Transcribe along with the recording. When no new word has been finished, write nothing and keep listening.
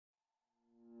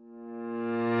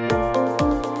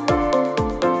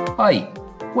Hi,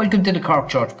 welcome to the Cork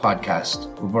Church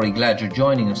Podcast. We're very glad you're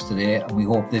joining us today, and we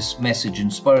hope this message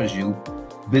inspires you,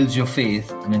 builds your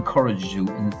faith, and encourages you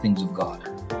in the things of God.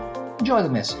 Enjoy the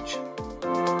message.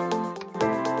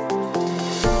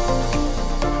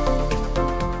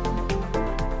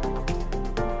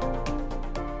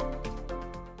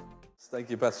 Thank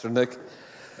you, Pastor Nick.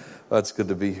 Oh, it's good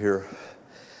to be here.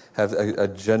 I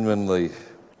genuinely,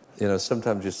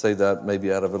 sometimes you say that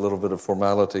maybe out of a little bit of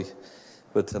formality,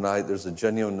 but tonight there's a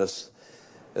genuineness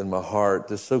in my heart.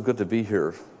 It's so good to be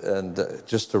here and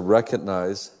just to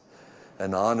recognize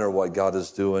and honor what God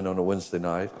is doing on a Wednesday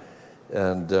night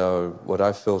and what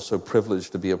I feel so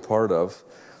privileged to be a part of.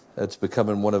 It's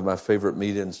becoming one of my favorite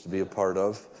meetings to be a part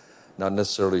of. Not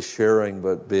necessarily sharing,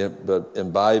 but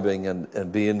imbibing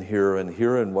and being here and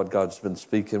hearing what God's been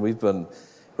speaking. We've been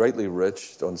greatly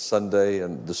enriched on Sunday,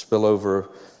 and the spillover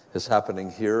is happening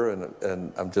here,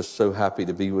 and I'm just so happy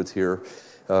to be with here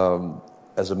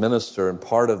as a minister and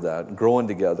part of that, and growing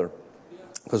together,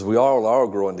 because we all are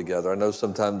growing together. I know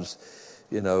sometimes,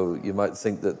 you might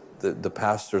think that the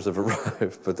pastors have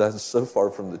arrived, but that's so far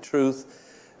from the truth.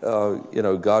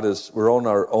 We're on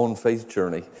our own faith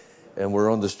journey, and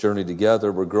we're on this journey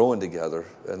together. We're growing together,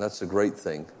 and that's a great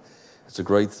thing. It's a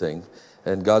great thing.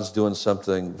 And God's doing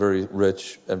something very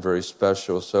rich and very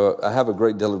special. So I have a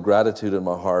great deal of gratitude in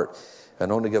my heart, and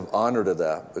I want to give honor to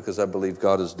that because I believe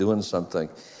God is doing something.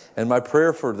 And my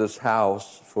prayer for this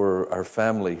house, for our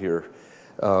family here,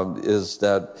 is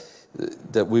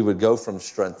that we would go from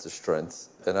strength to strength.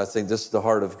 And I think this is the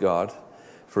heart of God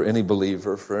for any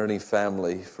believer, for any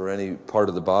family, for any part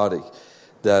of the body,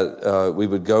 that we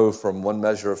would go from one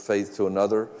measure of faith to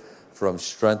another, from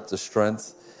strength to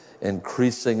strength,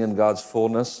 increasing in God's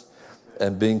fullness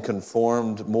and being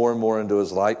conformed more and more into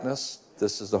His likeness.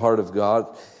 This is the heart of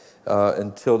God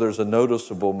until there's a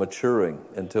noticeable maturing,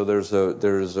 until there's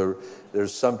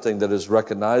something that is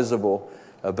recognizable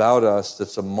about us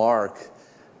that's a mark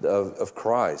of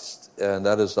Christ, and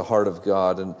that is the heart of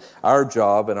God. And our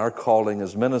job and our calling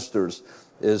as ministers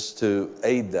is to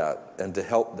aid that and to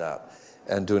help that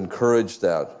and to encourage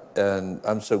that. And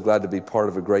I'm so glad to be part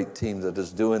of a great team that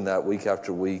is doing that week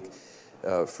after week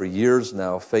for years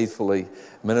now, faithfully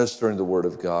ministering the Word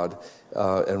of God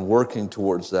and working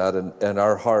towards that. And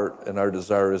our heart and our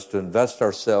desire is to invest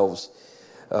ourselves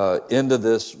into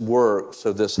this work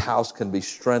so this house can be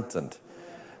strengthened,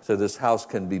 so this house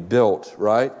can be built,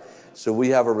 right? So we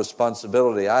have a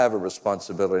responsibility. I have a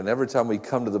responsibility. And every time we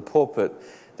come to the pulpit,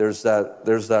 there's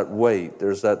that weight.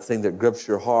 There's that thing that grips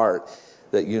your heart,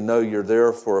 that you're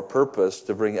there for a purpose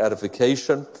to bring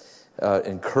edification,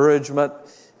 encouragement,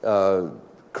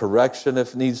 correction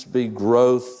if needs to be,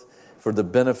 growth for the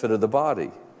benefit of the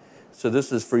body. So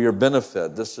this is for your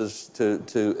benefit. This is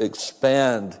to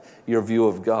expand your view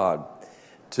of God,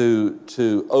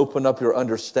 to open up your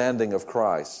understanding of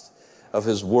Christ, of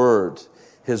His Word,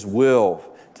 His will,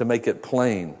 to make it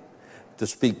plain, to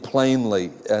speak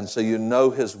plainly, and so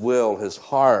His will, His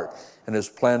heart, and His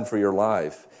plan for your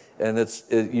life. And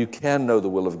you can know the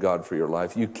will of God for your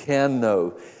life. You can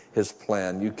know His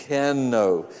plan. You can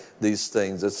know these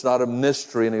things. It's not a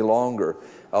mystery any longer.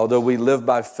 Although we live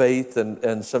by faith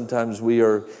and sometimes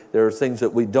there are things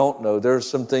that we don't know. There are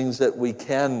some things that we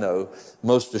can know,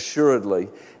 most assuredly.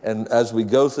 And as we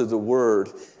go through the Word,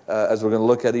 as we're going to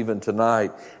look at even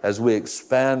tonight, as we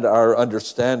expand our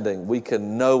understanding, we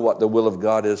can know what the will of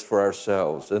God is for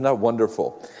ourselves. Isn't that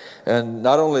wonderful? And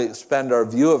not only expand our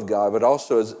view of God, but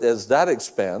also as that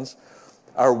expands,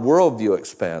 our worldview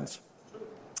expands.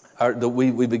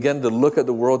 We begin to look at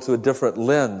the world through a different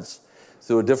lens,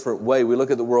 through a different way. We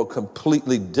look at the world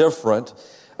completely different,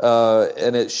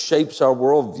 and it shapes our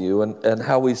worldview and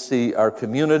how we see our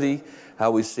community, how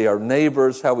we see our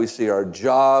neighbors, how we see our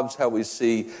jobs, how we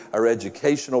see our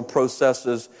educational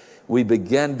processes. We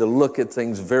begin to look at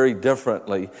things very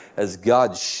differently as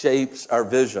God shapes our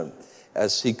vision,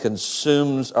 as He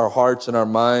consumes our hearts and our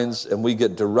minds, and we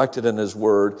get directed in His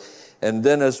Word. And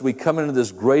then as we come into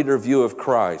this greater view of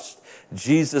Christ,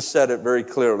 Jesus said it very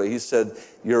clearly. He said,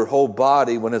 your whole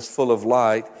body, when it's full of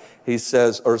light, he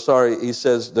says,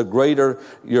 the greater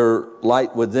your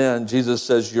light within, Jesus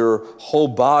says your whole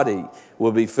body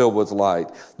will be filled with light.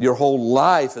 Your whole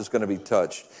life is going to be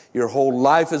touched. Your whole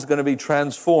life is going to be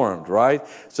transformed, right?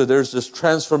 So there's this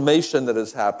transformation that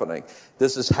is happening.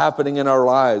 This is happening in our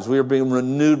lives. We are being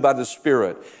renewed by the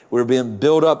Spirit. We're being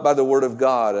built up by the Word of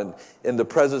God, and in the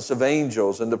presence of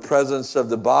angels, in the presence of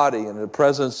the body, in the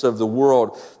presence of the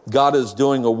world. God is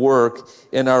doing a work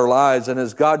in our lives. And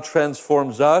as God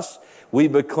transforms us, we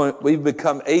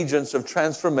become agents of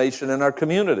transformation in our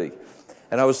community.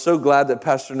 And I was so glad that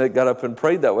Pastor Nick got up and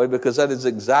prayed that way, because that is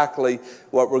exactly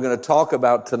what we're going to talk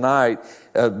about tonight,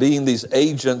 being these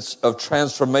agents of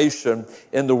transformation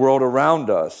in the world around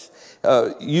us.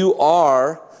 You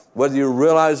are, whether you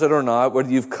realize it or not, whether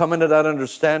you've come into that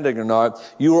understanding or not,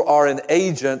 you are an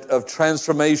agent of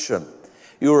transformation.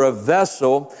 You are a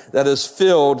vessel that is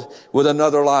filled with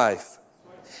another life.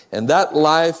 And that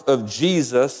life of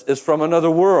Jesus is from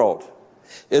another world.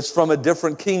 It's from a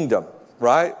different kingdom,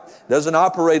 right? Doesn't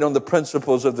operate on the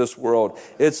principles of this world.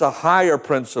 It's a higher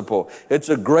principle. It's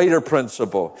a greater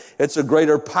principle. It's a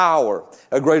greater power,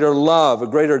 a greater love, a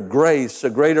greater grace, a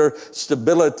greater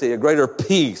stability, a greater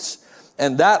peace.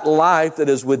 And that life that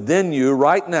is within you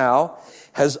right now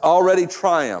has already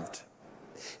triumphed.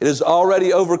 It has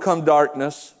already overcome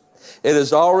darkness. It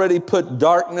has already put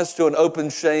darkness to an open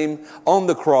shame on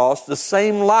the cross. The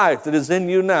same life that is in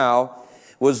you now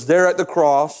was there at the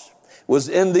cross.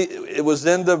 It was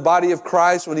in the body of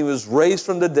Christ when he was raised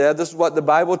from the dead. This is what the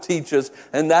Bible teaches.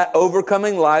 And that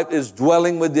overcoming life is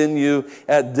dwelling within you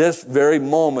at this very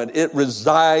moment. It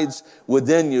resides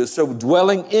within you. So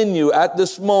dwelling in you at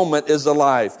this moment is a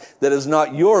life that is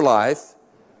not your life.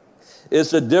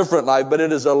 It's a different life, but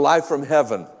it is a life from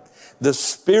heaven. The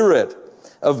Spirit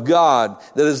of God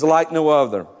that is like no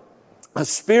other. A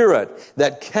Spirit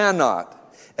that cannot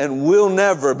and will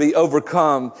never be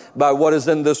overcome by what is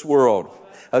in this world.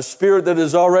 A Spirit that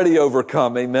is already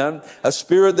overcome, amen? A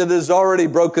Spirit that has already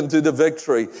broken through the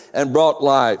victory and brought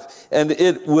life. And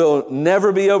it will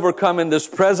never be overcome in this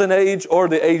present age or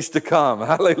the age to come.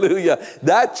 Hallelujah.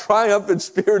 That triumphant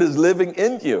Spirit is living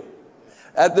in you.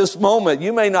 At this moment,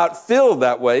 you may not feel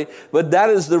that way, but that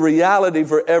is the reality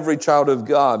for every child of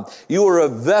God. You are a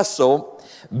vessel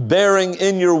bearing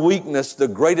in your weakness the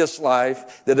greatest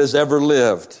life that has ever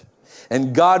lived.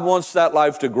 And God wants that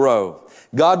life to grow.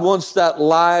 God wants that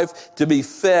life to be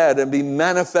fed and be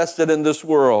manifested in this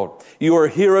world. You are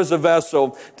here as a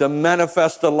vessel to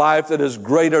manifest a life that is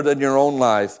greater than your own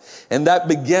life. And that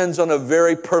begins on a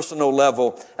very personal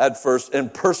level at first, in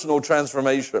personal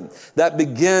transformation. That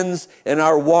begins in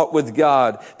our walk with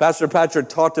God. Pastor Patrick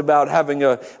talked about having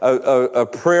a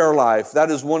prayer life. That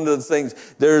is one of the things.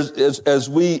 As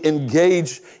we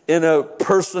engage in a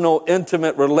personal,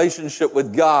 intimate relationship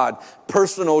with God,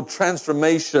 personal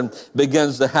transformation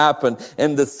begins to happen.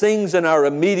 And the things in our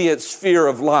immediate sphere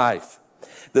of life,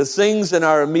 the things in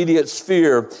our immediate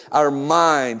sphere, our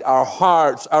mind, our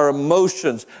hearts, our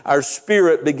emotions, our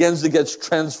spirit begins to get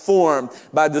transformed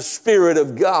by the Spirit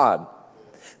of God.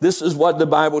 This is what the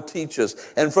Bible teaches.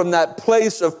 And from that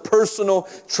place of personal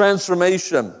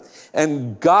transformation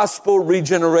and gospel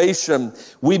regeneration,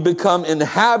 we become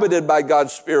inhabited by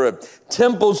God's Spirit,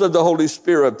 temples of the Holy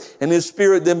Spirit. And His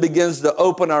Spirit then begins to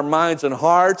open our minds and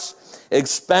hearts,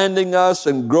 expanding us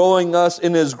and growing us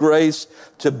in His grace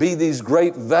to be these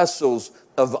great vessels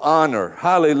of honor.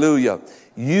 Hallelujah.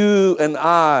 You and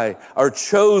I are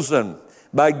chosen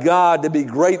by God to be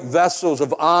great vessels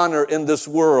of honor in this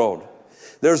world.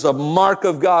 There's a mark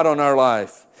of God on our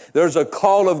life. There's a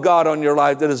call of God on your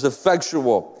life that is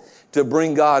effectual to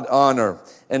bring God honor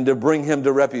and to bring Him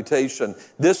to reputation.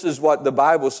 This is what the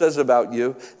Bible says about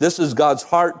you. This is God's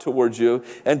heart towards you.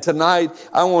 And tonight,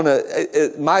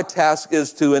 my task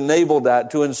is to enable that,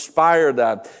 to inspire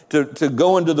that, to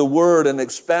go into the Word and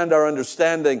expand our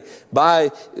understanding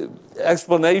by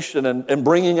explanation and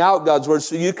bringing out God's Word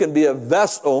so you can be a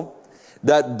vessel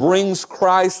that brings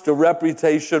Christ to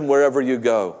reputation wherever you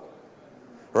go.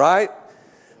 Right?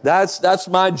 That's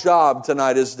my job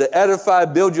tonight, is to edify,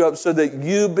 build you up so that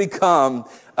you become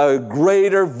a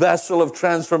greater vessel of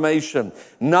transformation.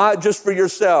 Not just for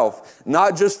yourself,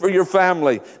 not just for your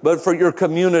family, but for your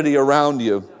community around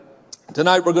you.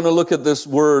 Tonight we're going to look at this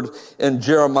word in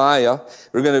Jeremiah.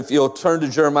 If you'll turn to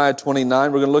Jeremiah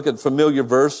 29, we're going to look at a familiar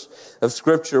verse of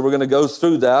Scripture. We're going to go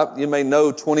through that. You may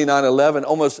know 29:11.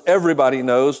 Almost everybody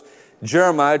knows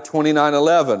Jeremiah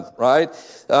 29:11, right?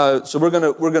 So we're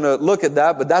going to look at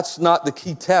that, but that's not the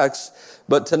key text.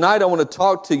 But tonight I want to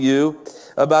talk to you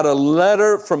about a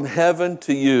letter from heaven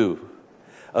to you.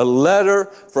 A letter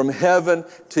from heaven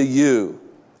to you.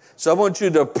 So I want you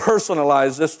to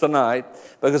personalize this tonight,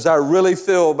 because I really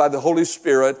feel by the Holy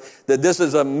Spirit that this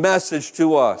is a message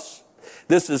to us.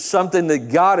 This is something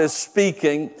that God is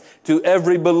speaking to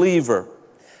every believer.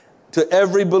 To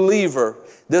every believer,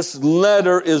 this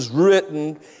letter is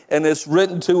written, and it's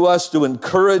written to us to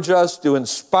encourage us, to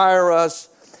inspire us,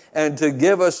 and to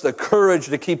give us the courage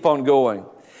to keep on going,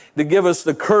 to give us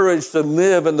the courage to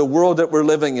live in the world that we're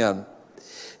living in.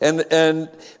 And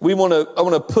I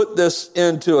want to put this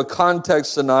into a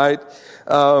context tonight,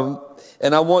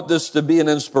 and I want this to be an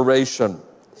inspiration.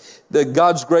 that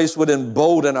God's grace would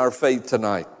embolden our faith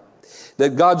tonight.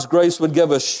 That God's grace would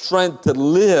give us strength to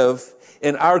live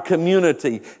in our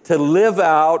community, to live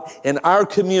out in our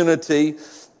community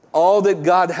all that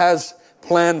God has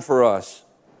planned for us.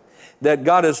 That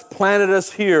God has planted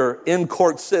us here in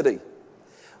Cork City,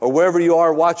 or wherever you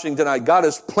are watching tonight. God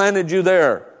has planted you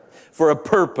there for a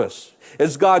purpose.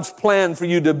 It's God's plan for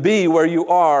you to be where you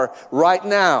are right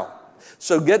now.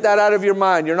 So get that out of your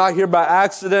mind. You're not here by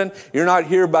accident. You're not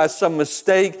here by some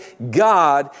mistake.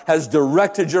 God has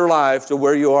directed your life to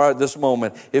where you are at this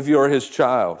moment if you're His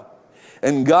child.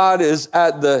 And God is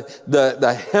at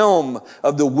the helm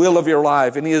of the will of your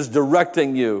life, and He is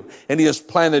directing you, and He has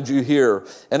planted you here.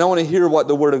 And I want to hear what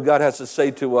the Word of God has to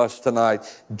say to us tonight.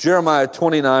 Jeremiah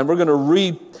 29. We're going to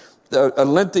read a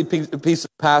lengthy piece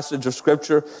of passage of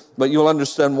Scripture, but you'll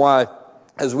understand why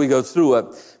as we go through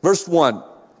it. Verse 1.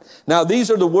 Now these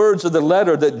are the words of the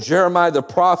letter that Jeremiah the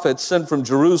prophet sent from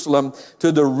Jerusalem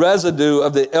to the residue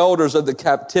of the elders of the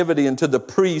captivity, and to the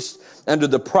priests, and to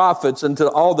the prophets, and to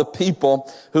all the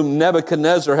people whom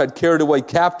Nebuchadnezzar had carried away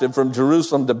captive from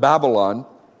Jerusalem to Babylon.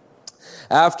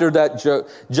 After that,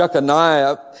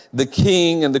 Jeconiah, the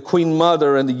king, and the queen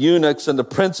mother, and the eunuchs, and the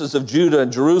princes of Judah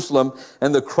and Jerusalem,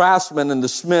 and the craftsmen and the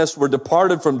smiths were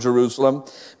departed from Jerusalem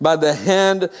by the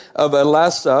hand of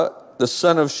Elasah, the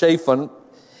son of Shaphan,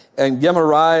 and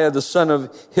Gemariah, the son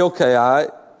of Hilkiah,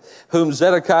 whom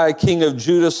Zedekiah, king of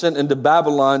Judah, sent into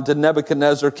Babylon to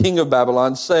Nebuchadnezzar, king of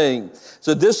Babylon, saying.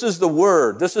 So this is the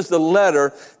word. This is the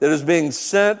letter that is being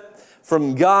sent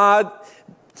from God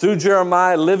through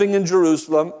Jeremiah, living in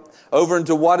Jerusalem, over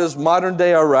into what is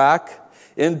modern-day Iraq,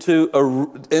 into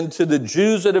the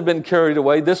Jews that have been carried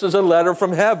away. This is a letter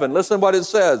from heaven. Listen to what it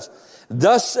says.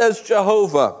 Thus says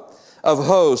Jehovah of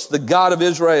hosts, the God of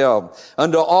Israel,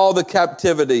 unto all the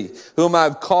captivity, whom I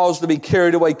have caused to be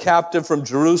carried away captive from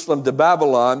Jerusalem to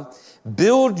Babylon,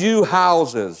 build you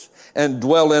houses and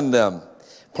dwell in them.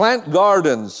 Plant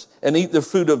gardens and eat the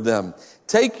fruit of them.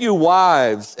 Take you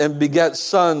wives and beget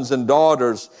sons and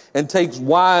daughters, and take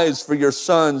wives for your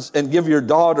sons, and give your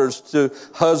daughters to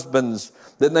husbands,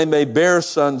 that they may bear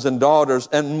sons and daughters,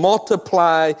 and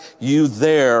multiply you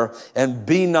there, and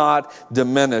be not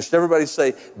diminished. Everybody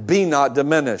say, be not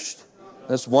diminished.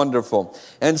 That's wonderful.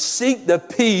 And seek the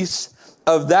peace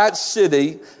of that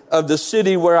city, of the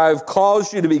city where I have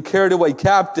caused you to be carried away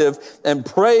captive, and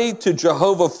pray to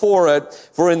Jehovah for it,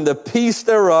 for in the peace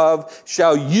thereof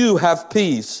shall you have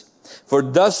peace. For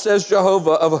thus says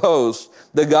Jehovah of hosts,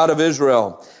 the God of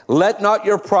Israel, let not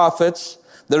your prophets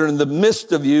that are in the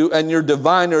midst of you and your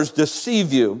diviners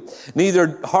deceive you,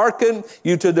 neither hearken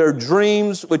you to their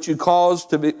dreams which you cause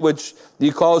to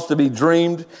be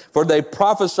dreamed, for they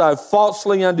prophesy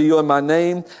falsely unto you in my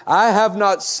name. I have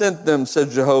not sent them,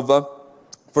 says Jehovah.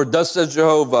 For thus says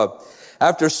Jehovah,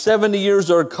 after 70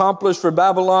 years are accomplished for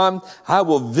Babylon, I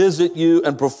will visit you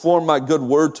and perform my good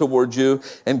word toward you,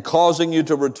 and causing you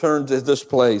to return to this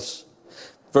place.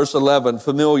 Verse 11,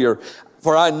 familiar.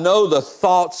 For I know the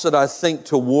thoughts that I think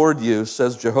toward you,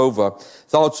 says Jehovah,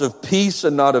 thoughts of peace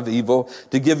and not of evil,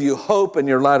 to give you hope in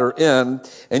your latter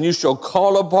end. And you shall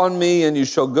call upon me, and you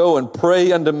shall go and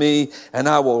pray unto me, and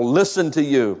I will listen to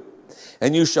you.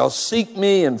 And you shall seek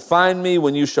me and find me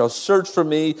when you shall search for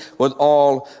me with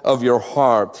all of your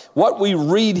heart. What we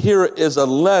read here is a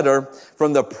letter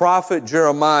from the prophet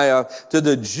Jeremiah to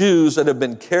the Jews that have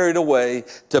been carried away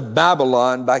to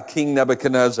Babylon by King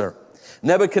Nebuchadnezzar.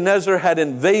 Nebuchadnezzar had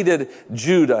invaded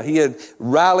Judah. He had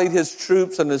rallied his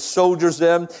troops and his soldiers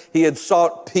in. He had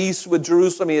sought peace with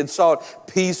Jerusalem. He had sought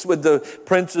peace with the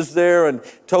princes there, and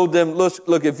told them,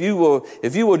 look, if you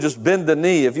will just bend the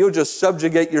knee, if you'll just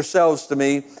subjugate yourselves to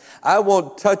me, I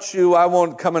won't touch you. I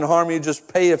won't come and harm you.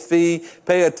 Just pay a fee,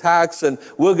 pay a tax, and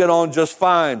we'll get on just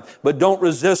fine. But don't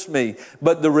resist me.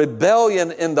 But the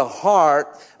rebellion in the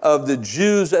heart of the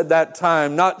Jews at that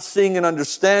time, not seeing and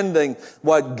understanding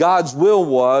what God's will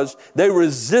was, they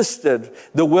resisted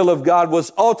the will of God.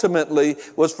 Was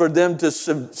for them to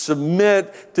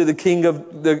submit to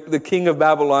the king of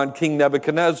Babylon, King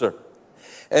Nebuchadnezzar.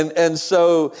 And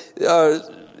so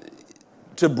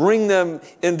to bring them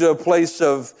into a place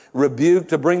of rebuke,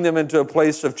 to bring them into a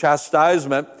place of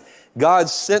chastisement, God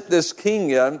sent this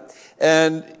king in,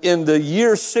 and in the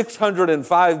year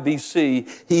 605 BC,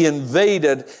 he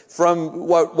invaded from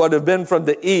what had been from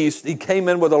the east. He came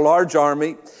in with a large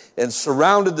army and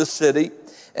surrounded the city.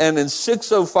 And in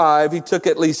 605, he took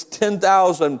at least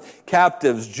 10,000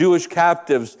 captives, Jewish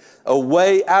captives,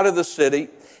 away out of the city.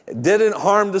 Didn't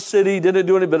harm the city, didn't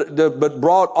do anything, but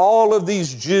brought all of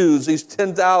these Jews, these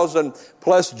 10,000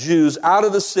 plus Jews, out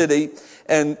of the city,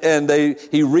 and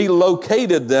he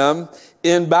relocated them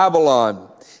in Babylon.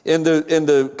 in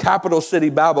the capital city,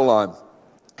 Babylon.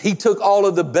 He took all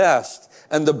of the best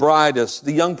and the brightest,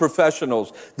 the young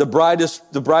professionals, the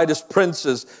brightest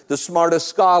princes, the smartest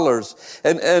scholars,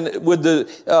 and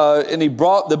he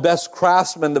brought the best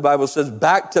craftsmen, the Bible says,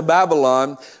 back to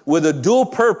Babylon with a dual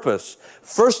purpose.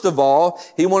 First of all,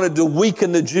 he wanted to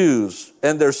weaken the Jews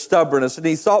and their stubbornness. And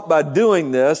he thought by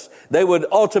doing this, they would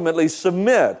ultimately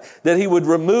submit, that he would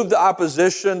remove the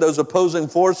opposition, those opposing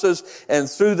forces, and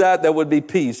through that, there would be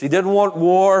peace. He didn't want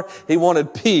war. He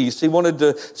wanted peace. He wanted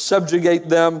to subjugate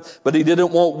them, but he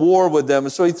didn't want war with them.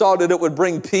 And so he thought that it would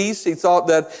bring peace. He thought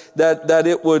that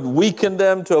it would weaken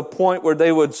them to a point where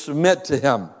they would submit to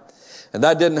him. And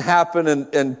that didn't happen,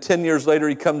 and 10 years later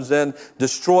he comes in,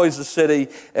 destroys the city,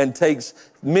 and takes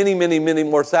many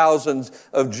more thousands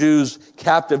of Jews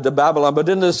captive to Babylon. But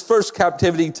in this first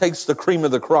captivity, he takes the cream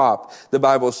of the crop, the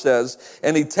Bible says.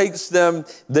 And he takes them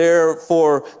there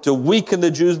to weaken the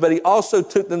Jews, but he also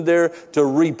took them there to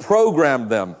reprogram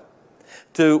them,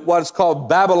 to what's called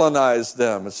Babylonize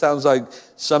them. It sounds like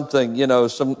something,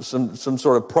 some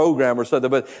sort of program or something.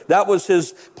 But that was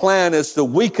his plan, is to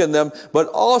weaken them, but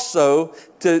also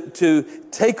to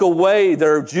take away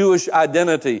their Jewish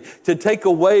identity, to take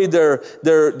away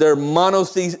their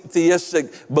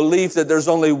monotheistic belief that there's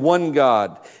only one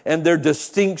God, and their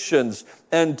distinctions,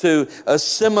 and to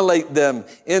assimilate them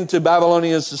into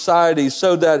Babylonian society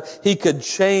so that he could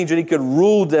change and he could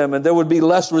rule them and there would be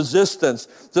less resistance.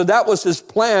 So that was his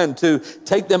plan, to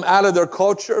take them out of their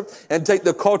culture and take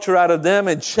the culture out of them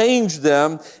and change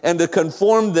them and to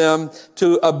conform them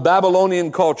to a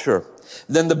Babylonian culture.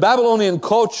 Then the Babylonian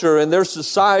culture and their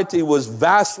society was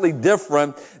vastly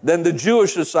different than the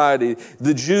Jewish society.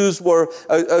 The Jews were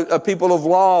a people of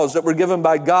laws that were given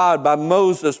by God, by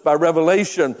Moses, by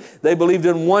revelation. They believed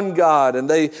in one God and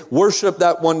they worshiped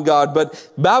that one God. But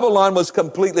Babylon was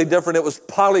completely different. It was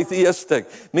polytheistic,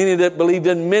 meaning it believed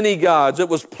in many gods. It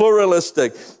was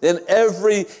pluralistic, and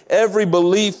every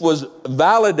belief was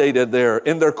validated there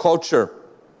in their culture.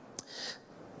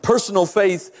 Personal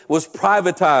faith was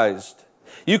privatized.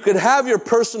 You could have your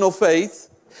personal faith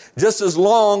just as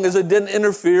long as it didn't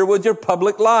interfere with your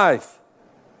public life.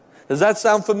 Does that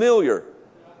sound familiar?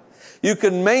 You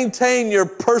can maintain your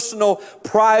personal,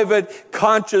 private,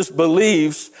 conscious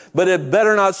beliefs, but it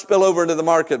better not spill over into the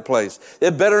marketplace.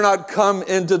 It better not come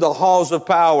into the halls of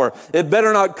power. It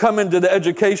better not come into the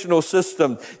educational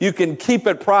system. You can keep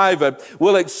it private.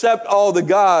 We'll accept all the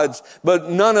gods,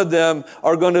 but none of them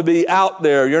are going to be out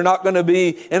there. You're not going to be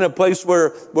in a place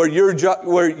where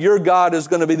your God is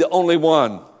going to be the only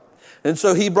one. And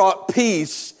so he brought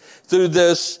peace through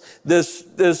this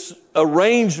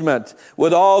arrangement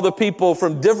with all the people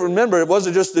from different. Remember, it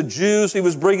wasn't just the Jews. He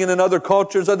was bringing in other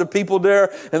cultures, other people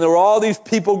there. And there were all these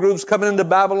people groups coming into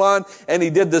Babylon. And he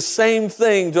did the same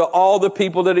thing to all the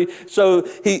people so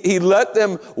he let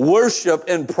them worship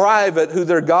in private who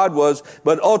their God was.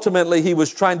 But ultimately, he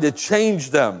was trying to change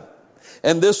them.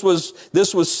 And this was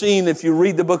seen, if you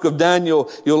read the book of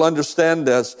Daniel, you'll understand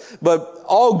this. But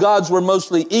all gods were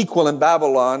mostly equal in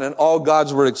Babylon, and all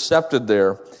gods were accepted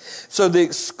there. So the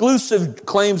exclusive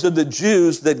claims of the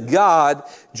Jews that God,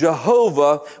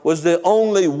 Jehovah, was the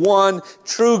only one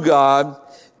true God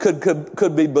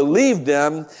could be believed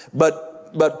in,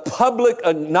 but public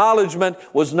acknowledgement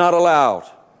was not allowed.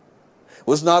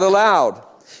 Was not allowed.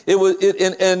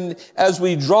 And as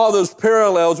we draw those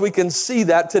parallels, we can see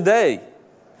that today.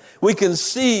 We can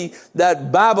see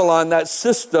that Babylon, that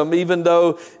system, even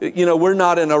though, we're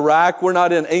not in Iraq, we're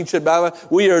not in ancient Babylon,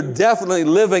 we are definitely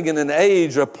living in an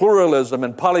age of pluralism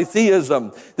and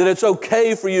polytheism, that it's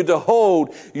okay for you to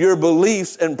hold your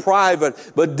beliefs in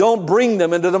private, but don't bring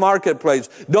them into the marketplace.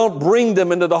 Don't bring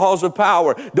them into the halls of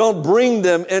power. Don't bring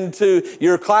them into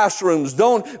your classrooms.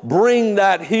 Don't bring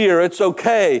that here. It's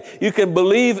okay. You can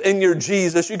believe in your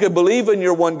Jesus. You can believe in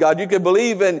your one God. You can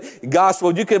believe in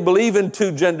gospel. You can believe in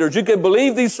two genders. You can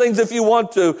believe these things if you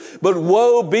want to, but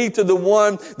woe be to the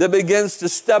one that begins to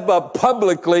step up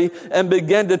publicly and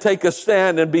begin to take a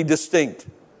stand and be distinct.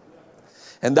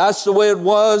 And that's the way it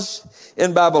was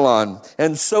in Babylon.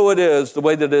 And so it is the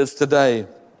way that it is today.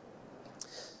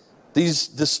 These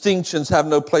distinctions have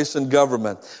no place in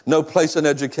government, no place in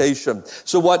education.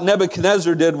 So what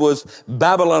Nebuchadnezzar did was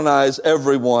Babylonize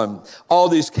everyone, all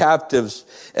these captives,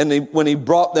 and when he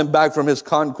brought them back from his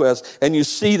conquest. And you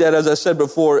see that, as I said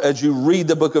before, as you read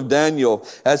the book of Daniel,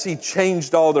 as he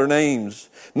changed all their names,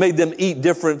 made them eat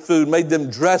different food, made them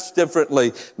dress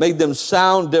differently, made them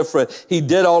sound different. He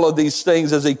did all of these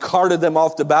things as he carted them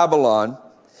off to Babylon.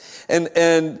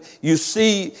 And you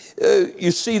see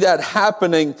that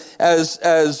happening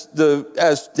as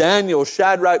Daniel,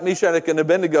 Shadrach, Meshach, and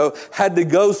Abednego had to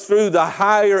go through the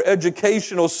higher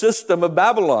educational system of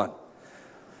Babylon.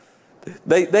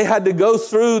 They had to go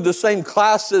through the same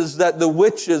classes that the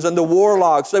witches and the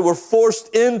warlocks. They were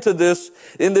forced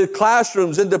into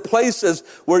classrooms, into places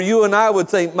where you and I would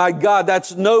think, my God,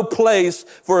 that's no place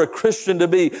for a Christian to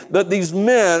be. But these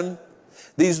men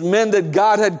that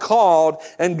God had called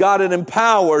and God had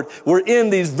empowered were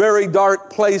in these very dark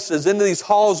places, in these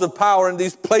halls of power, in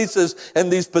these places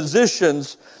and these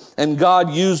positions, and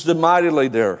God used them mightily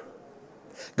there.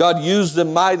 God used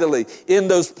them mightily in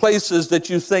those places that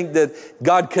you think that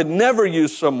God could never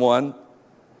use someone.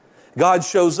 God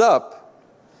shows up.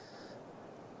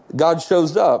 God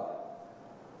shows up.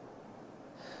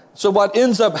 So what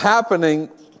ends up happening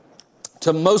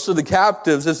to most of the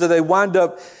captives is that they wind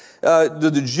up,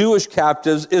 the Jewish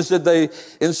captives, is that they,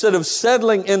 instead of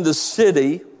settling in the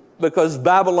city, because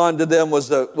Babylon to them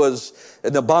was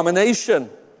an abomination.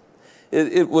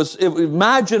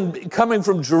 Imagine coming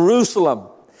from Jerusalem.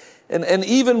 And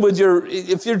even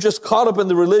if you're just caught up in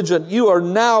the religion, you are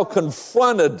now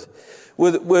confronted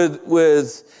with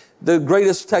the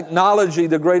greatest technology,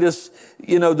 the greatest,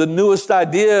 the newest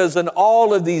ideas and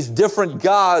all of these different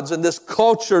gods and this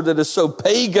culture that is so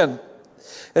pagan.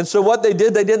 And so what they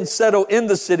did, they didn't settle in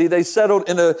the city. They settled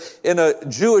in a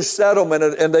Jewish settlement,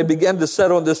 and they began to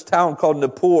settle in this town called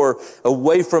Nippur,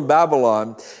 away from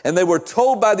Babylon. And they were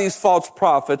told by these false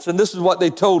prophets, and this is what they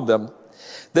told them,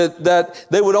 that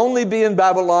they would only be in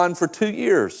Babylon for 2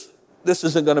 years. This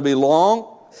isn't going to be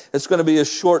long. It's going to be a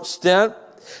short stint.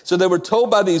 So they were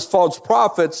told by these false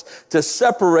prophets to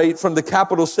separate from the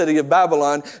capital city of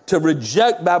Babylon, to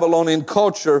reject Babylonian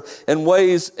culture and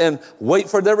ways, and wait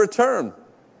for their return.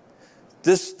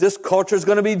 This culture is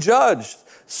going to be judged.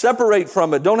 Separate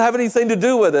from it. Don't have anything to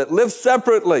do with it. Live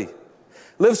separately.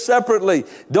 Live separately.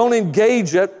 Don't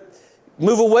engage it.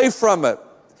 Move away from it.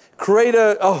 Create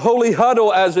a holy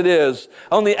huddle, as it is,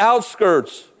 on the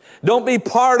outskirts. Don't be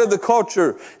part of the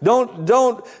culture.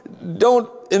 Don't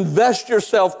invest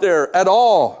yourself there at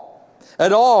all.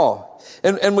 At all.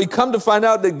 And we come to find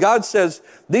out that God says,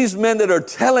 these men that are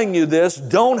telling you this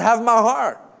don't have my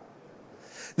heart.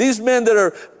 These men that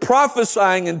are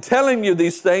prophesying and telling you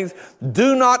these things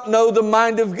do not know the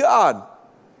mind of God.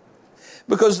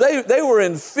 Because they were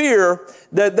in fear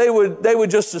that they would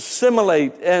just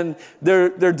assimilate and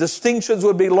their distinctions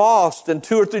would be lost in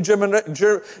 2 or 3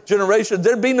 generations.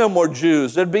 There'd be no more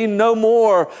Jews. There'd be no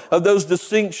more of those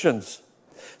distinctions.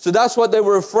 So that's what they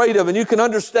were afraid of. And you can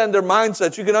understand their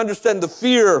mindsets. You can understand the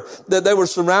fear that they were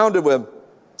surrounded with.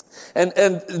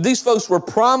 And these folks were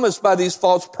promised by these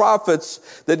false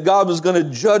prophets that God was going to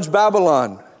judge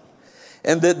Babylon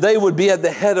and that they would be at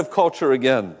the head of culture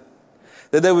again,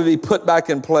 that they would be put back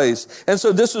in place. And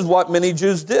so this is what many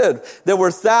Jews did. There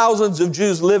were thousands of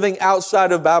Jews living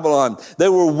outside of Babylon. They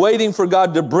were waiting for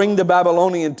God to bring the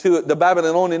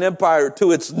Babylonian Empire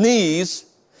to its knees,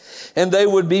 and they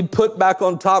would be put back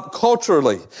on top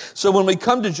culturally. So when we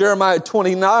come to Jeremiah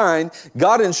 29,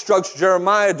 God instructs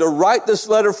Jeremiah to write this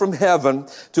letter from heaven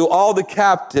to all the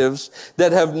captives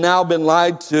that have now been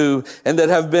lied to and that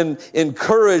have been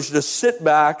encouraged to sit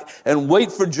back and wait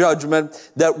for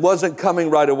judgment that wasn't coming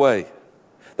right away.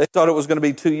 They thought it was going to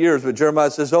be 2 years, but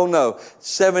Jeremiah says, oh no,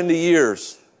 70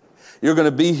 years. You're going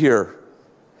to be here.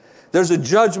 There's a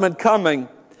judgment coming,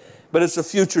 but it's a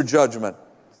future judgment.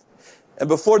 And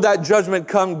before that judgment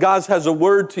comes, God has a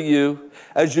word to you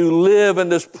as you live in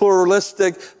this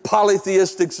pluralistic,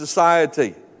 polytheistic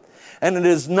society. And it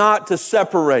is not to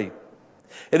separate.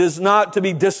 It is not to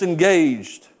be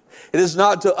disengaged. It is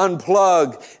not to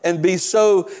unplug and be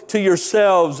so to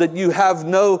yourselves that you have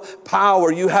no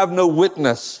power, you have no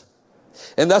witness.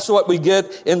 And that's what we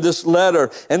get in this letter.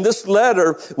 And this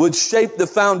letter would shape the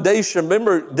foundation.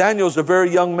 Remember, Daniel's a very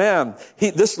young man.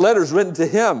 This letter is written to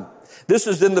him. This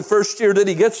is in the first year that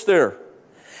he gets there.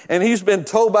 And he's been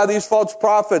told by these false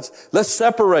prophets, let's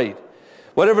separate.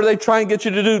 Whatever they try and get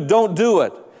you to do, don't do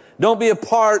it. Don't be a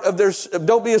part of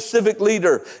don't be a civic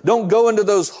leader. Don't go into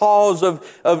those halls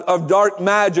of dark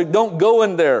magic. Don't go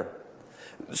in there.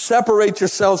 Separate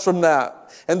yourselves from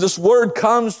that. And this word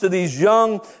comes to these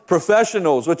young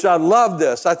professionals, which I love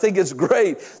this. I think it's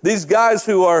great. These guys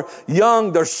who are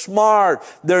young, they're smart,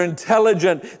 they're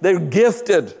intelligent, they're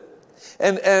gifted.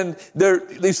 And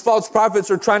these false prophets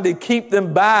are trying to keep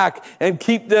them back and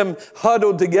keep them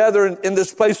huddled together in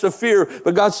this place of fear.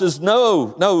 But God says,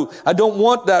 no, I don't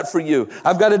want that for you.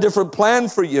 I've got a different plan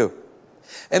for you.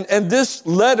 And this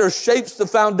letter shapes the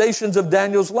foundations of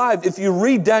Daniel's life. If you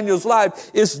read Daniel's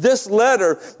life, it's this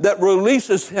letter that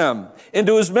releases him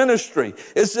into his ministry.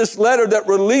 It's this letter that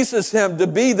releases him to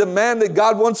be the man that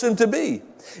God wants him to be.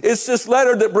 It's this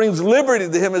letter that brings liberty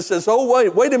to him and says,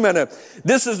 oh, wait a minute.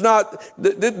 This isn't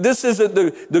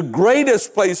the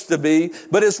greatest place to be,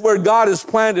 but it's where God has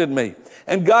planted me.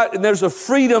 And there's a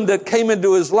freedom that came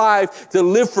into his life to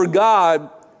live for God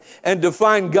and to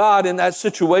find God in that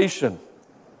situation.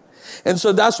 And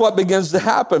so that's what begins to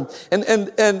happen.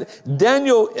 And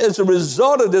Daniel, as a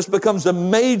result of this, becomes a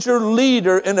major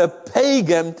leader in a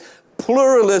pagan,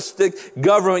 pluralistic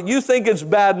government. You think it's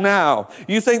bad now.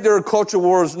 You think there are culture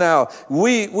wars now.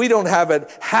 We don't have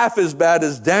it half as bad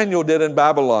as Daniel did in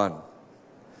Babylon.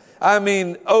 I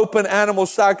mean, open animal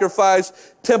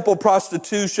sacrifice, temple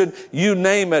prostitution, you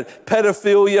name it.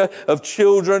 Pedophilia of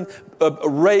children,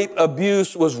 rape,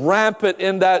 abuse was rampant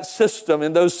in that system,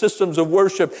 in those systems of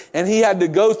worship. And he had to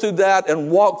go through that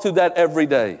and walk through that every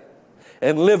day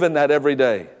and live in that every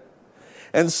day.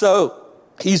 And so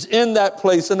he's in that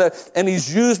place and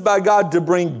he's used by God to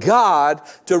bring God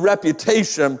to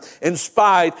reputation in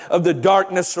spite of the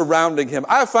darkness surrounding him.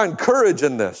 I find courage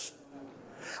in this.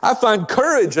 I find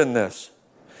courage in this.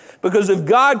 Because if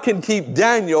God can keep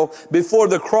Daniel before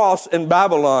the cross in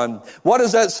Babylon, what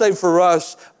does that say for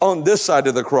us on this side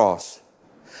of the cross?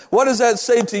 What does that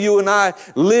say to you and I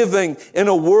living in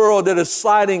a world that is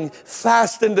sliding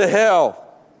fast into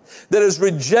hell, that is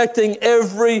rejecting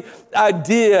every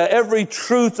idea, every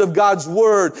truth of God's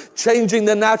word, changing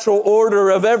the natural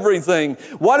order of everything?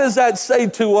 What does that say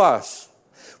to us?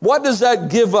 What does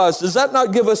that give us? Does that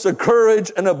not give us a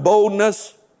courage and a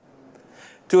boldness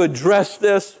to address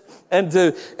this and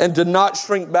to not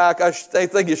shrink back? I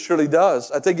think it surely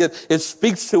does. I think it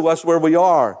speaks to us where we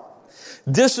are.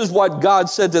 This is what God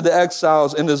said to the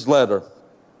exiles in his letter.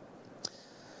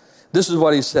 This is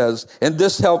what he says. And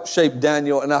this helped shape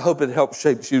Daniel, and I hope it helps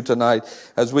shape you tonight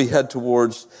as we head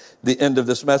towards the end of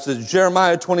this message.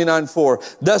 Jeremiah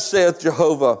 29:4. Thus saith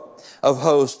Jehovah of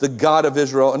hosts, the God of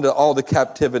Israel, unto all the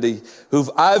captivity, whom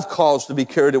I've caused to be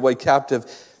carried away captive.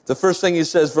 The first thing he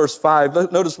says, verse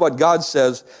 5, notice what God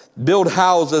says. Build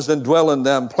houses and dwell in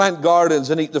them. Plant gardens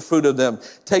and eat the fruit of them.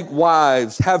 Take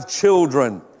wives, have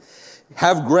children,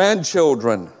 have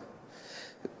grandchildren.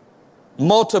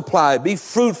 Multiply, be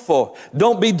fruitful.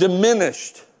 Don't be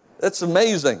diminished. That's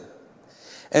amazing.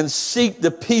 And seek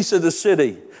the peace of the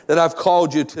city that I've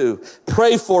called you to.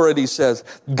 Pray for it, he says.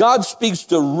 God speaks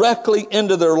directly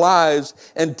into their lives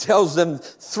and tells them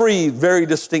three very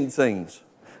distinct things.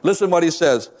 Listen what he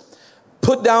says.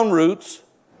 Put down roots.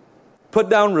 Put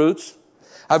down roots.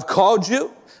 I've called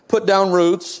you. Put down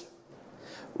roots.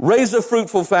 Raise a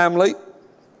fruitful family.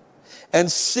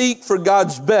 And seek for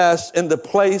God's best in the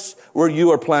place where you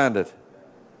are planted.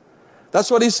 That's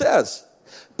what he says.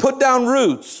 Put down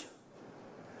roots.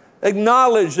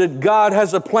 Acknowledge that God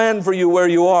has a plan for you where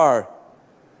you are.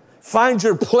 Find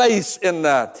your place in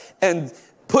that and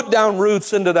put down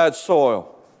roots into that soil.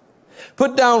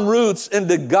 Put down roots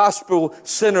into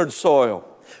gospel-centered soil.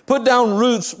 Put down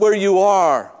roots where you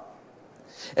are.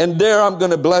 And there I'm going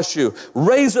to bless you.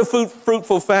 Raise a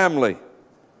fruitful family.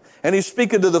 And he's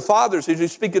speaking to the fathers.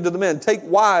 He's speaking to the men. Take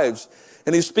wives.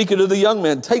 And he's speaking to the young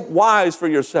men. Take wives for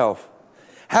yourself.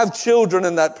 Have children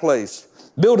in that place.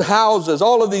 Build houses.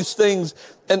 All of these things.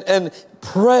 And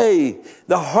pray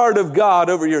the heart of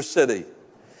God over your city.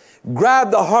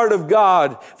 Grab the heart of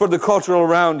God for the culture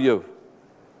around you.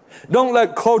 Don't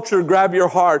let culture grab your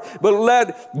heart, but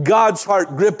let God's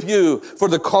heart grip you for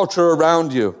the culture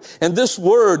around you. And this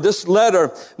word, this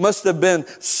letter must have been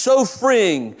so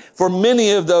freeing for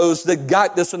many of those that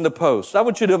got this in the post. I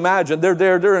want you to imagine they're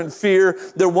there, they're in fear,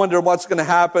 they're wondering what's going to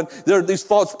happen. These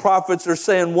false prophets are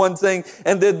saying one thing,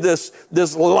 and then this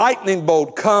lightning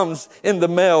bolt comes in the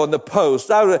mail, in the post.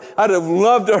 I'd have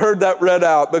loved to heard that read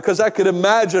out, because I could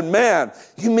imagine, man,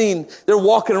 you mean they're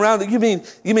walking around, you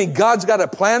mean God's got a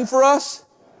plan for us?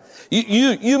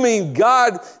 You mean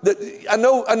God, I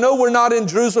know we're not in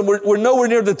Jerusalem, we're nowhere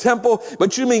near the temple,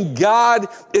 but you mean God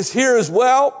is here as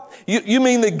well? You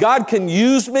mean that God can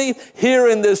use me here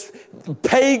in this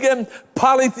pagan,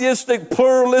 polytheistic,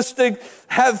 pluralistic,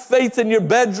 have faith in your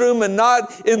bedroom and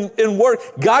not in work?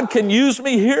 God can use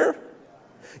me here?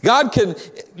 God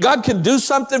can do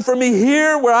something for me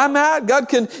here where I'm at? God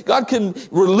can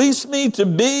release me to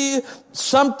be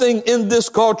something in this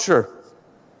culture.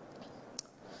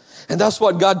 And that's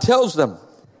what God tells them.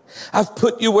 I've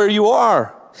put you where you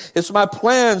are. It's my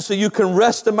plan so you can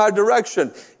rest in my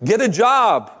direction. Get a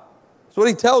job. That's what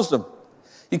he tells them.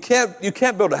 You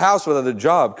can't build a house without a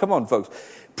job. Come on, folks.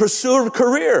 Pursue a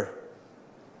career.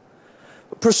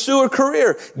 pursue a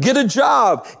career, get a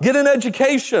job, get an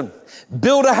education,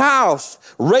 build a house,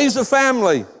 raise a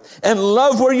family, and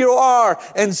love where you are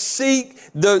and seek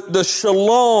the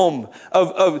shalom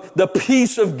of the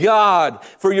peace of God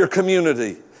for your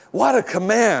community. What a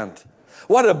command.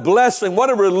 What a blessing. What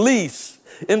a release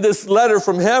in this letter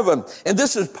from heaven. And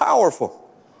this is powerful.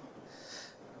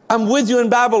 I'm with you in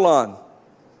Babylon.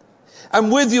 I'm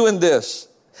with you in this.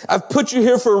 I've put you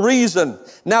here for a reason.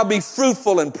 Now be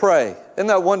fruitful and pray. Isn't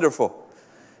that wonderful?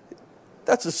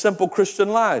 That's a simple Christian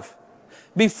life.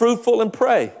 Be fruitful and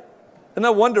pray. Isn't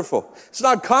that wonderful? It's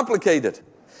not complicated.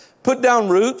 Put down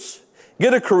roots,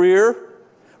 get a career,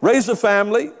 raise a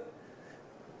family,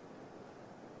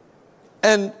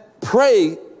 and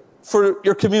pray for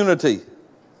your community.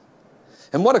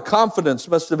 And what a confidence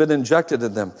must have been injected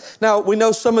in them. Now, we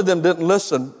know some of them didn't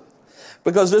listen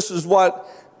because this is what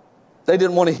they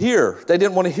didn't want to hear. They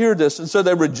didn't want to hear this, and so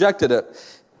they rejected it.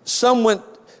 Some went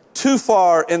too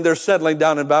far in their settling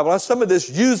down in Babylon. Some of this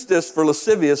used this for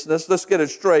lasciviousness. Let's get it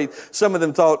straight. Some of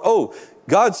them thought, oh,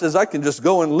 God says I can just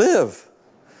go and live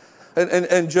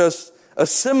and just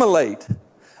assimilate.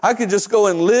 I could just go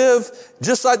and live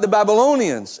just like the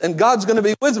Babylonians, and God's going to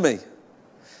be with me.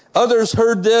 Others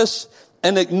heard this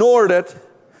and ignored it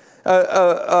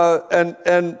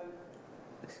and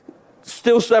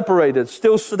still separated,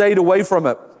 still stayed away from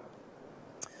it.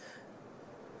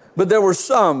 But there were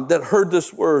some that heard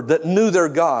this word, that knew their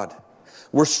God,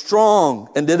 were strong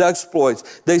and did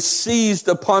exploits. They seized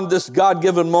upon this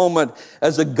God-given moment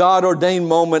as a God-ordained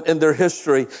moment in their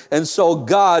history and saw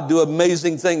God do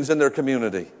amazing things in their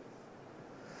community.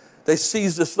 They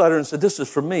seized this letter and said, this is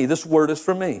for me. This word is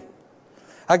for me.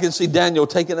 I can see Daniel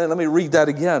taking it. Let me read that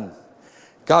again.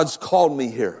 God's called me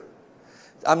here.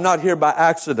 I'm not here by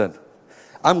accident.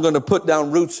 I'm going to put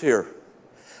down roots here.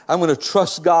 I'm going to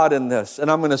trust God in this,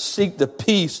 and I'm going to seek the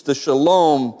peace, the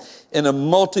shalom, in a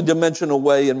multidimensional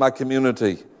way in my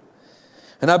community.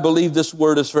 And I believe this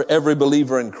word is for every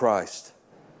believer in Christ.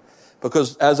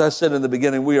 Because as I said in the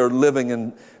beginning, we are living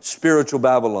in spiritual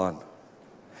Babylon.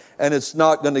 And it's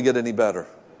not going to get any better.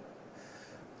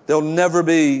 There'll never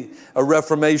be a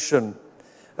reformation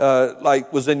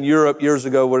like was in Europe years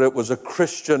ago, where it was a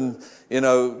Christian,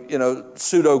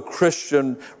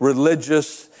 pseudo-Christian,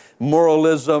 religious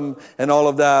moralism and all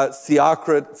of that,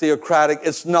 theocratic.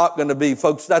 It's not going to be,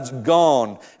 folks, that's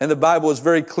gone. And the Bible is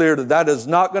very clear that that is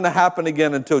not going to happen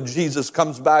again until Jesus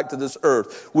comes back to this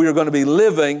earth. We are going to be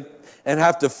living and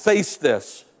have to face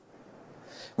this.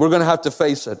 We're going to have to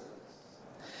face it.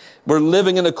 We're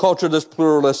living in a culture that's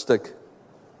pluralistic.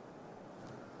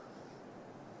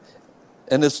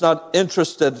 And it's not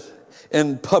interested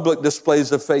in public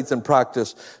displays of faith and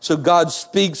practice. So God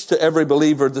speaks to every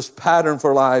believer this pattern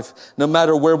for life, no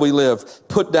matter where we live.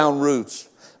 Put down roots.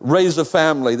 Raise a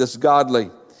family that's godly.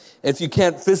 If you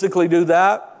can't physically do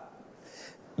that,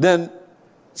 then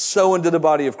sow into the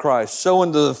body of Christ. Sow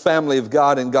into the family of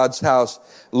God in God's house.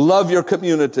 Love your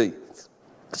community.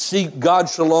 Seek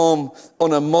God's shalom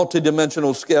on a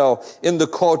multidimensional scale in the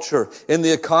culture, in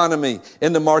the economy,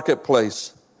 in the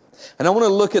marketplace. And I want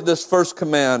to look at this first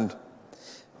command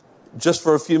just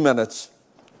for a few minutes.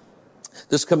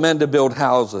 This command to build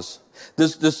houses.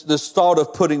 This thought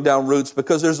of putting down roots,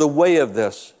 because there's a way of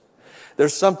this.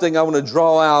 There's something I want to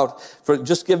draw out for,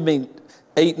 just give me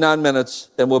 8-9 minutes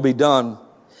and we'll be done.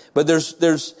 But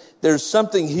there's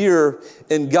something here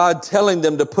in God telling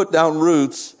them to put down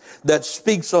roots that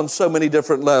speaks on so many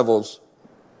different levels.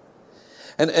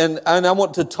 And I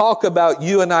want to talk about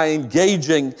you and I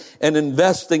engaging and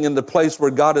investing in the place where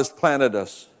God has planted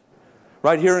us.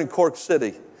 Right here in Cork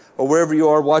City, or wherever you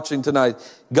are watching tonight.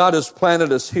 God has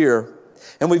planted us here.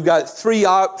 And we've got 3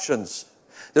 options.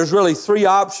 There's really 3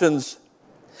 options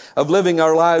of living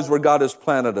our lives where God has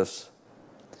planted us.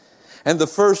 And the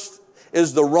first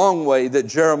is the wrong way that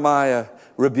Jeremiah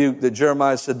rebuked, that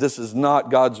Jeremiah said this is not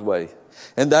God's way.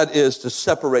 And that is to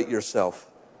separate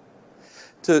yourself.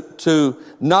 To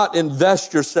not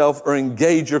invest yourself or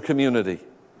engage your community.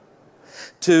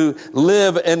 To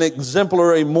live an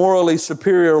exemplary, morally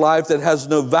superior life that has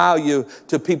no value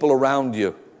to people around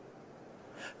you.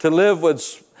 To live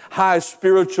with high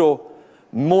spiritual,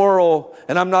 moral,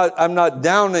 and I'm not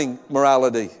downing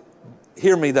morality.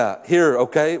 Hear me that.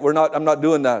 Okay? I'm not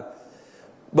doing that.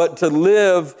 But to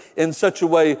live in such a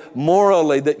way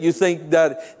morally that you think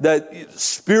that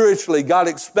spiritually God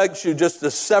expects you just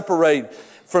to separate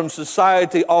from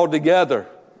society altogether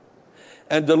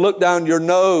and to look down your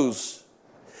nose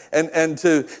and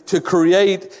to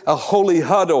create a holy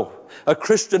huddle, a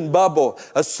Christian bubble,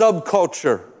 a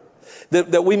subculture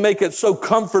that we make it so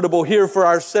comfortable here for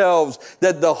ourselves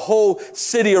that the whole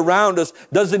city around us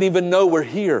doesn't even know we're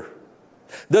here.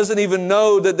 Doesn't even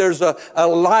know that there's a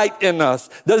light in us.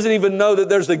 Doesn't even know that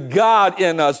there's a God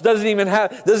in us. Doesn't even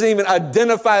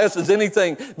identify us as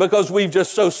anything because we've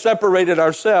just so separated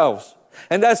ourselves.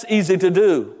 And that's easy to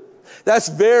do. That's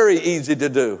very easy to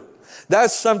do.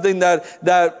 That's something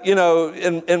that you know,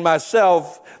 in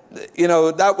myself, you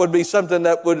know, that would be something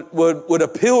that would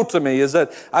appeal to me, is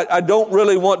that I don't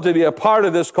really want to be a part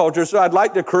of this culture. So I'd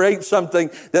like to create something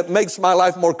that makes my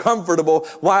life more comfortable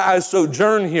while I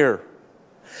sojourn here.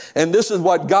 And this is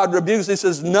what God rebukes. He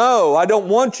says, no, I don't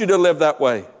want you to live that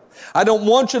way. I don't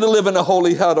want you to live in a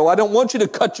holy huddle. I don't want you to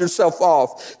cut yourself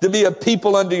off, to be a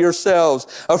people unto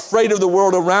yourselves, afraid of the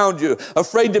world around you,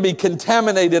 afraid to be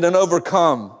contaminated and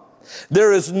overcome.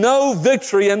 There is no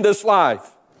victory in this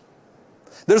life.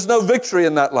 There's no victory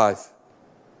in that life.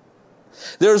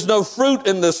 There's no fruit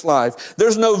in this life.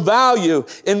 There's no value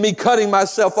in me cutting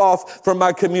myself off from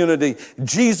my community.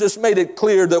 Jesus made it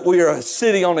clear that we are a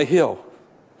city on a hill,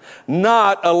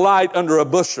 not a light under a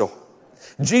bushel.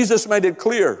 Jesus made it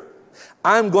clear.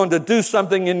 I'm going to do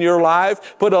something in your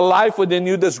life, put a life within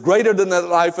you that's greater than that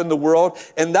life in the world,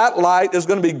 and that light is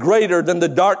going to be greater than the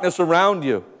darkness around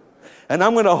you. And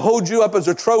I'm going to hold you up as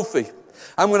a trophy.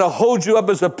 I'm going to hold you up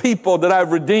as a people that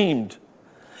I've redeemed.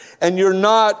 And you're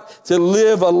not to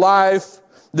live a life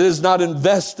that is not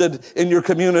invested in your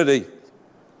community.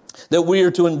 That we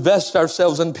are to invest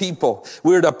ourselves in people.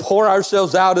 We are to pour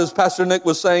ourselves out, as Pastor Nick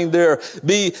was saying there.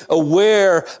 Be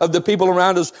aware of the people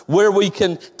around us where we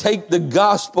can take the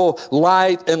gospel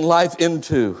light and life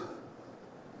into.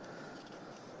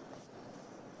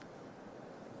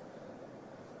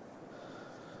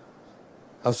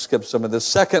 I'll skip some of this.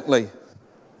 Secondly,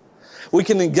 we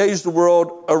can engage the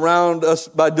world around us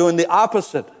by doing the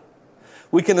opposite.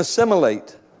 We can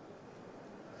assimilate.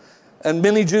 And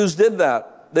many Jews did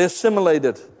that. They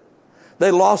assimilated. They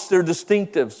lost their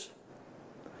distinctives.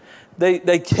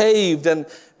 They caved, and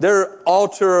their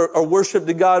altar or worship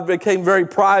to God became very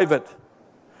private.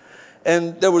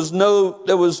 And there was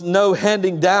no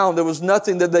handing down. There was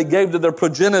nothing that they gave to their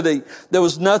progeny. There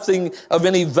was nothing of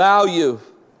any value.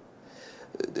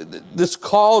 This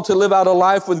call to live out a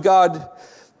life with God,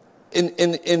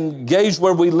 engage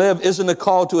where we live, isn't a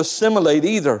call to assimilate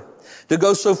either. To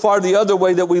go so far the other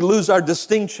way that we lose our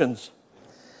distinctions.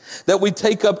 That we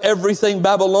take up everything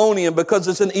Babylonian because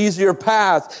it's an easier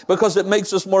path, because it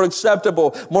makes us more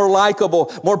acceptable, more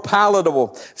likable, more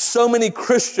palatable. So many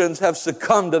Christians have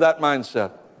succumbed to that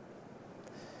mindset.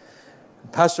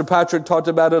 Pastor Patrick talked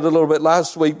about it a little bit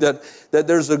last week, that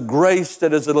there's a grace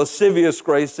that is a lascivious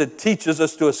grace that teaches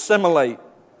us to assimilate.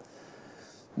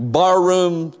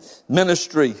 Barroom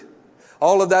ministry.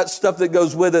 All of that stuff that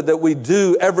goes with it, that we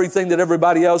do everything that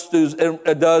everybody else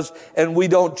does, and we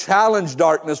don't challenge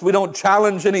darkness. We don't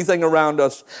challenge anything around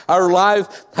us. Our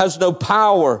life has no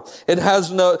power. It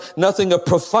has nothing of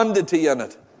profundity in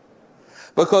it,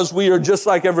 because we are just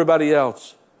like everybody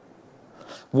else,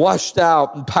 washed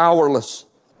out and powerless.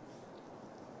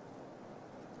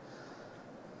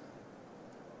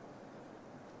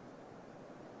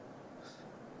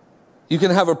 You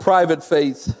can have a private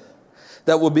faith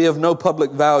that will be of no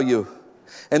public value,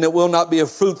 and it will not be a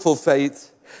fruitful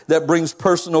faith that brings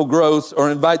personal growth or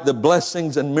invite the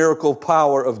blessings and miracle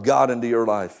power of God into your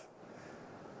life.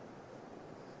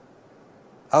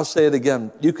 I'll say it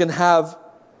again. You can have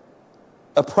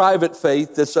a private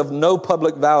faith that's of no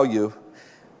public value,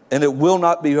 and it will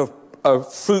not be a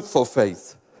fruitful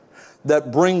faith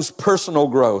that brings personal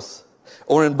growth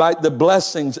or invite the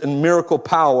blessings and miracle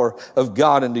power of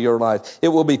God into your life. It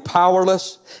will be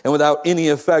powerless and without any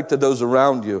effect to those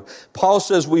around you. Paul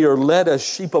says we are led as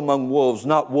sheep among wolves,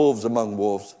 not wolves among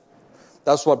wolves.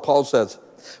 That's what Paul says.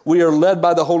 We are led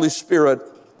by the Holy Spirit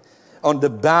on the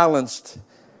balanced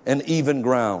and even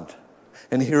ground.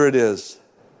 And here it is.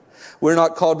 We're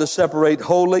not called to separate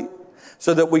wholly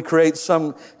so that we create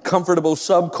some comfortable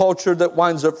subculture that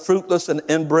winds up fruitless and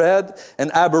inbred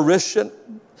and aberration.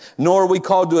 Nor are we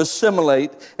called to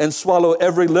assimilate and swallow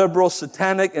every liberal,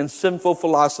 satanic, and sinful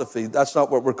philosophy. That's not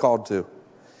what we're called to.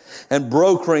 And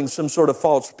brokering some sort of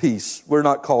false peace. We're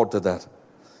not called to that.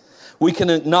 We can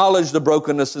acknowledge the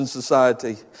brokenness in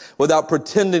society without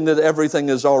pretending that everything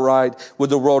is all right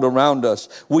with the world around us.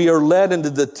 We are led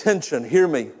into the tension, hear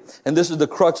me, and this is the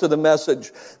crux of the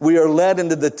message. We are led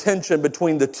into the tension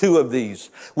between the two of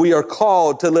these. We are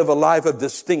called to live a life of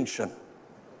distinction.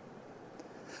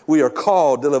 We are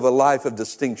called to live a life of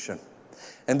distinction.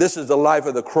 And this is the life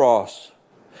of the cross.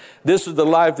 This is the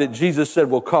life that Jesus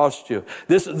said will cost you.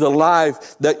 This is the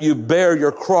life that you bear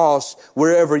your cross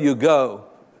wherever you go.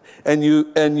 and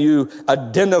you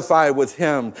identify with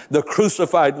him, the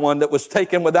crucified one that was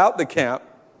taken without the camp,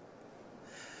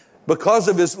 because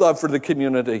of his love for the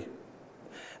community,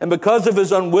 and because of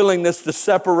his unwillingness to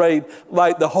separate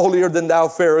like the holier-than-thou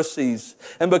Pharisees,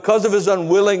 and because of his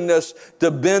unwillingness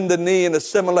to bend the knee and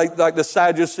assimilate like the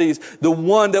Sadducees, the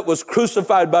one that was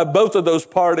crucified by both of those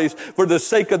parties for the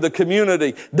sake of the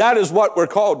community, that is what we're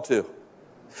called to.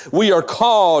 We are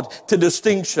called to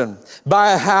distinction.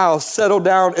 Buy a house, settle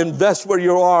down, invest where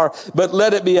you are, but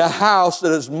let it be a house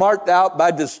that is marked out by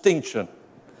distinction.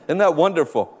 Isn't that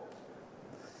wonderful?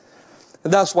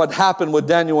 And that's what happened with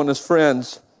Daniel and his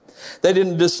friends. They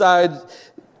didn't decide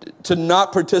to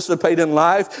not participate in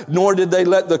life, nor did they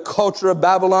let the culture of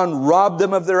Babylon rob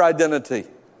them of their identity.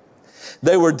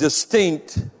 They were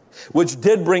distinct, which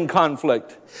did bring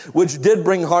conflict, which did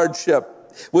bring hardship,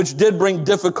 which did bring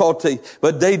difficulty,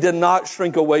 but they did not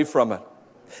shrink away from it.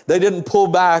 They didn't pull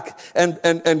back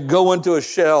and go into a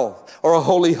shell or a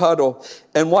holy huddle.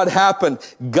 And what happened?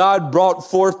 God brought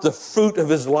forth the fruit of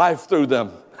his life through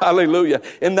them. Hallelujah.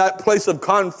 In that place of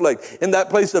conflict, in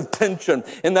that place of tension,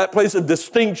 in that place of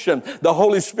distinction, the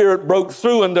Holy Spirit broke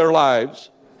through in their lives.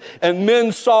 And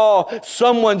men saw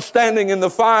someone standing in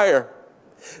the fire.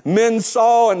 Men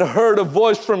saw and heard a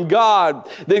voice from God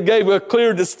that gave a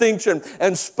clear distinction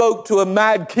and spoke to a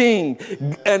mad king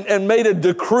and made a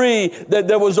decree that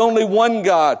there was only one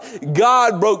God.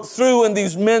 God broke through in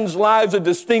these men's lives of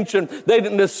distinction. They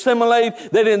didn't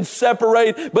assimilate, they didn't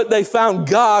separate, but they found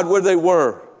God where they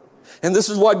were. And this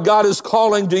is what God is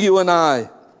calling to you and I,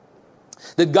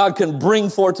 that God can bring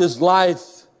forth his life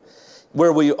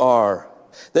where we are.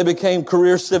 They became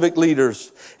career civic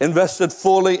leaders, invested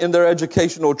fully in their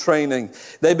educational training.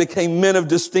 They became men of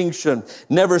distinction,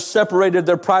 never separated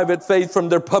their private faith from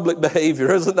their public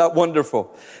behavior. Isn't that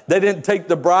wonderful? They didn't take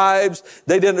the bribes.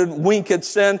 They didn't wink at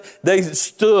sin. They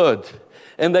stood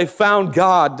and they found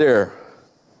God there.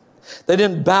 They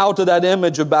didn't bow to that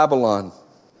image of Babylon.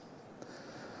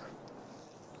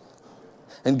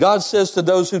 And God says to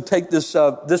those who take this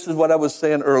up, this is what I was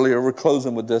saying earlier. We're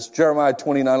closing with this. Jeremiah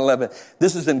 29:11.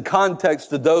 This is in context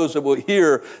to those that will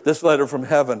hear this letter from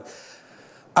heaven.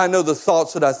 I know the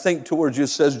thoughts that I think towards you,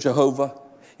 says Jehovah.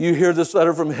 You hear this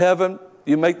letter from heaven.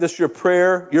 You make this your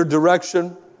prayer, your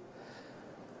direction.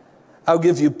 I'll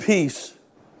give you peace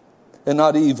and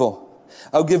not evil.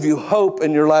 I'll give you hope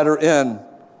in your latter end.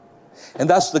 And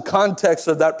that's the context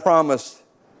of that promise.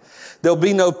 There'll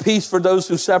be no peace for those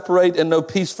who separate and no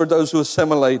peace for those who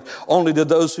assimilate, only to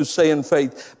those who say in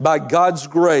faith, by God's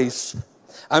grace,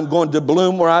 I'm going to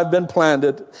bloom where I've been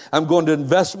planted. I'm going to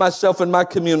invest myself in my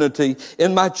community,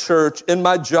 in my church, in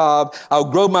my job.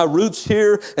 I'll grow my roots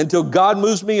here until God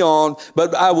moves me on,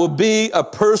 but I will be a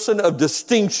person of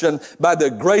distinction by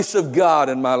the grace of God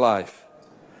in my life.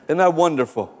 Isn't that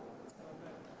wonderful?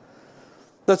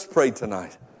 Let's pray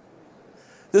tonight.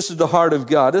 This is the heart of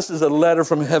God. This is a letter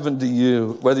from heaven to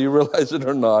you, whether you realize it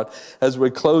or not, as we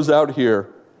close out here.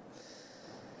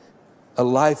 A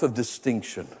life of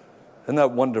distinction. Isn't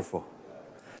that wonderful?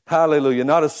 Hallelujah.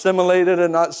 Not assimilated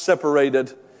and not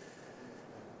separated.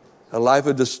 A life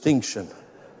of distinction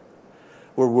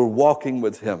where we're walking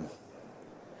with him.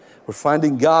 We're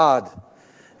finding God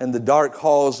in the dark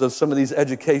halls of some of these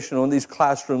educational, in these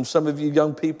classrooms. Some of you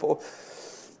young people,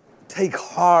 take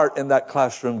heart in that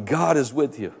classroom. God is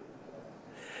with you.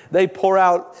 They pour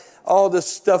out all this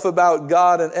stuff about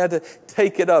God and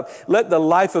take it up. Let the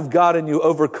life of God in you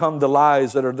overcome the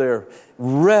lies that are there.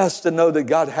 Rest and know that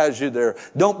God has you there.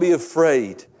 Don't be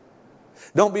afraid.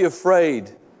 Don't be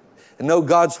afraid. And know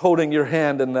God's holding your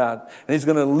hand in that. And he's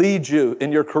going to lead you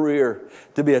in your career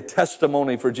to be a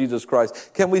testimony for Jesus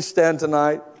Christ. Can we stand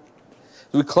tonight?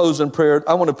 As we close in prayer,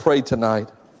 I want to pray tonight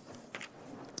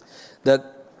that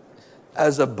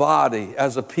as a body,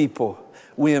 as a people,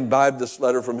 we imbibe this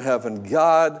letter from heaven.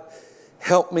 God,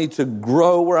 help me to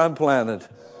grow where I'm planted.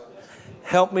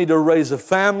 Help me to raise a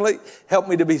family. Help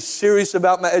me to be serious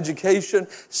about my education,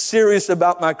 serious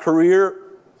about my career.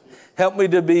 Help me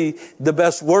to be the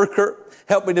best worker.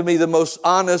 Help me to be the most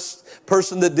honest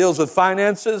person that deals with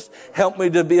finances. Help me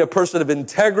to be a person of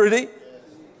integrity.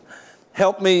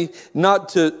 Help me not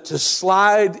to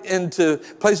slide into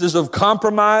places of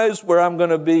compromise where I'm going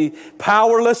to be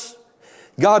powerless.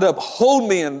 God, uphold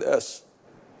me in this.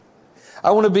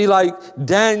 I want to be like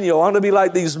Daniel. I want to be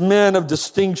like these men of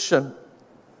distinction.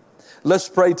 Let's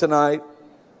pray tonight.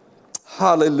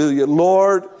 Hallelujah.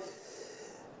 Lord,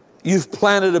 you've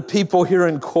planted a people here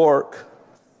in Cork.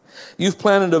 You've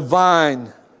planted a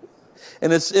vine.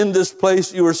 And it's in this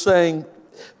place you are saying,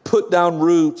 put down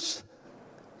roots.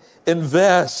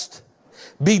 Invest,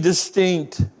 be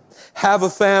distinct, have a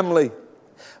family,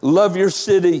 love your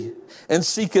city, and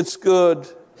seek its good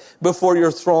before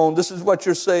your throne. This is what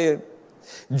you're saying.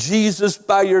 Jesus,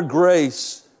 by your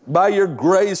grace,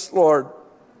 Lord,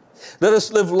 let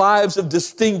us live lives of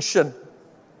distinction.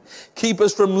 Keep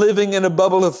us from living in a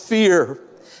bubble of fear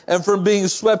and from being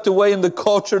swept away in the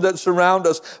culture that surrounds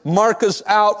us. Mark us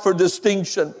out for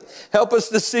distinction. Help us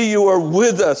to see you are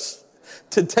with us,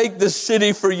 to take this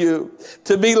city for you,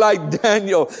 to be like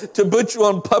Daniel, to put you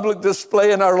on public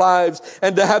display in our lives,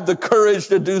 and to have the courage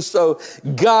to do so.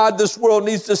 God, this world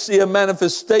needs to see a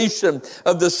manifestation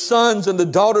of the sons and the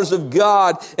daughters of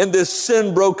God in this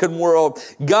sin-broken world.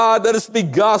 God, let us be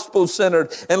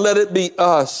gospel-centered, and let it be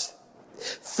us.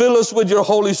 Fill us with your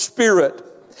Holy Spirit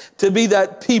to be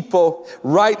that people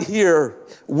right here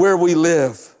where we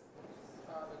live.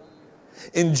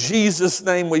 In Jesus'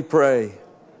 name we pray.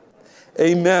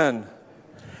 Amen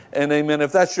and amen.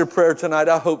 If that's your prayer tonight,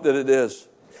 I hope that it is.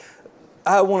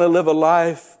 I want to live a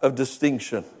life of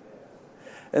distinction.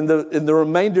 In the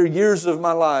remainder years of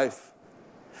my life,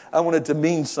 I want it to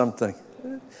mean something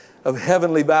of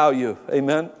heavenly value.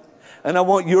 Amen. And I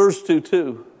want yours to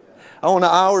too. I want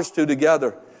ours to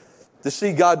together. To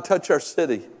see God touch our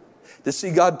city. To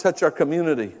see God touch our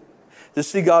community. To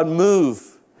see God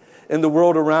move in the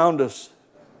world around us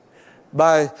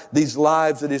by these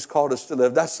lives that He's called us to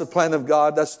live. That's the plan of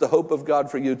God. That's the hope of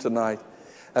God for you tonight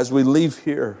as we leave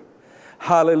here.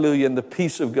 Hallelujah. In the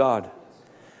peace of God.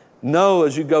 Know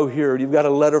as you go here, you've got a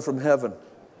letter from heaven.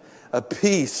 A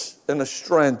peace and a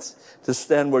strength to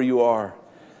stand where you are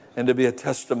and to be a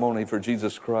testimony for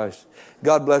Jesus Christ.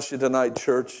 God bless you tonight,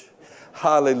 church.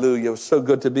 Hallelujah. It was so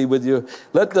good to be with you.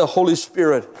 Let the Holy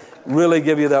Spirit really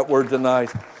give you that word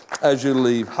tonight as you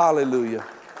leave. Hallelujah.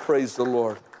 Praise the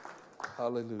Lord.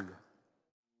 Hallelujah.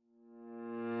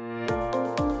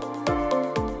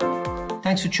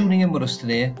 Thanks for tuning in with us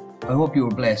today. I hope you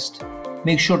were blessed.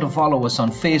 Make sure to follow us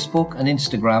on Facebook and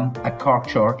Instagram at Cork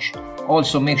Church.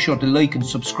 Also, make sure to like and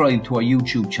subscribe to our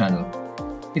YouTube channel.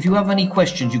 If you have any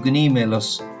questions, you can email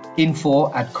us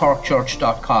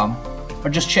info@corkchurch.com or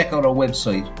just check out our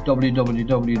website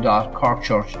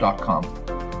www.corkchurch.com.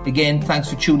 Again, thanks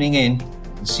for tuning in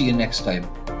and see you next time.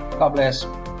 God bless.